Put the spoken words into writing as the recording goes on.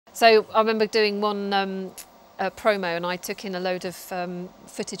So I remember doing one promo, and I took in a load of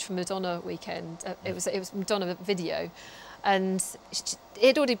footage from Madonna weekend. It was Madonna video, and it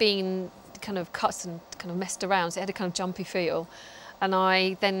had already been kind of cut and kind of messed around, so it had a kind of jumpy feel. And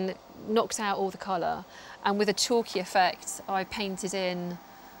I then knocked out all the colour, and with a chalky effect, I painted in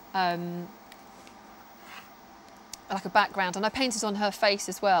like a background, and I painted on her face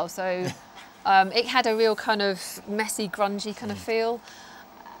as well. So it had a real kind of messy, grungy kind of feel.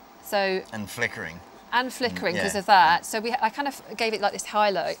 So and flickering. And flickering because of that. So I kind of gave it like this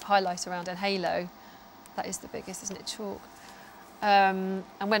highlight around, and halo. That is the biggest, isn't it? Chalk. And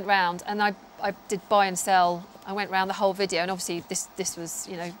went round, and I did buy and sell. I went round the whole video, and obviously this was,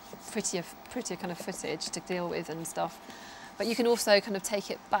 you know, prettier kind of footage to deal with and stuff. But you can also kind of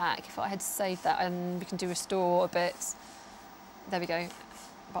take it back. If I had saved that, and we can do restore a bit. There we go.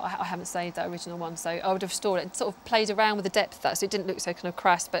 But I haven't saved that original one, so I would have restored it and sort of played around with the depth of that, so it didn't look so kind of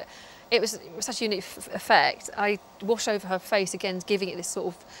crass. But it was such a unique effect. I wash over her face again, giving it this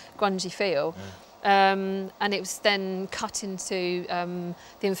sort of grungy feel. And it was then cut into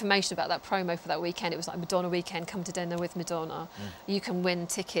the information about that promo for that weekend. It was like Madonna weekend, come to dinner with Madonna. You can win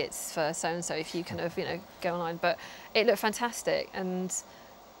tickets for so-and-so if you kind of, you know, go online. But it looked fantastic, and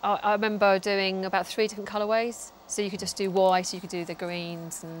I remember doing about 3 different colourways. So you could just do white, you could do the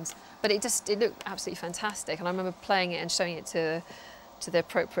greens, but it looked absolutely fantastic. And I remember playing it and showing it to the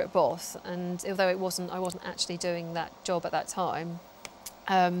appropriate boss. And although I wasn't actually doing that job at that time,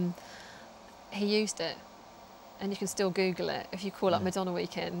 he used it. And you can still Google it. If you call up Madonna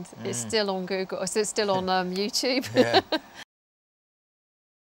Weekend, it's still on Google, it's still on YouTube.